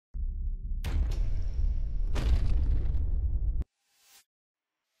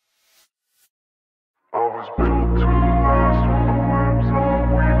was built to last. With the webs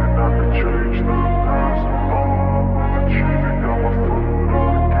I'm weaving, I could change the past. With all I'm achieving, got my foot on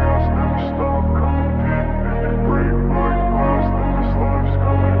the gas. Never stop competing. If you break like glass, then this life's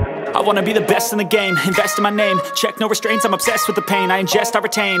gonna end. I wanna be the best in the game, invest in my name. Check no restraints, I'm obsessed with the pain. I ingest, I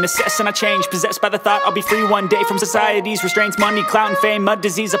retain, assess and I change. Possessed by the thought I'll be free one day from society's restraints. Money, clout and fame, mud,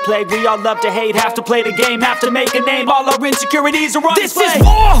 disease, a plague. We all love to hate, have to play the game, have to make a name. All our insecurities are on display. This is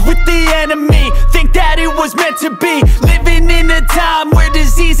war with the enemy, think that it was meant to be. Living in a time where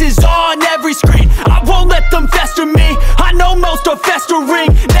disease is on every screen. I won't let them fester me, I know most are festering.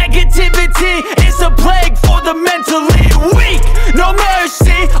 Negativity is a plague for the mentally weak. No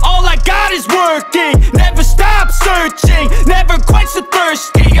mercy, all I got is working. Never stop searching, never quench the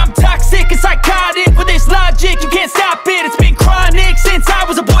thirsty. I'm toxic and psychotic, with this logic you can't stop it. It's been chronic since I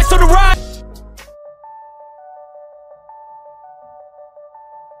was a boy, so to rhyme.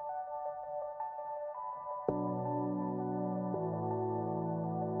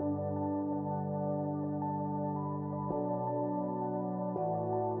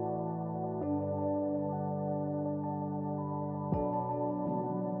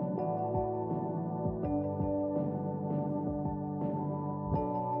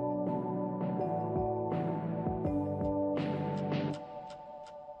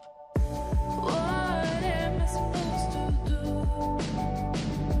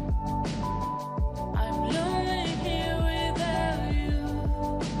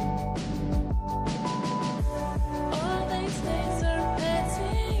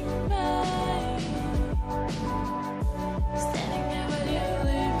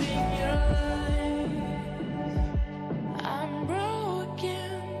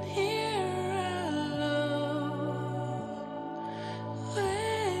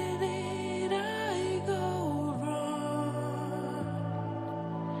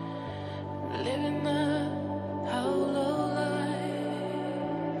 Living a hollow life.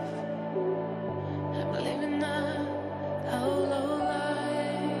 I'm living a hollow life.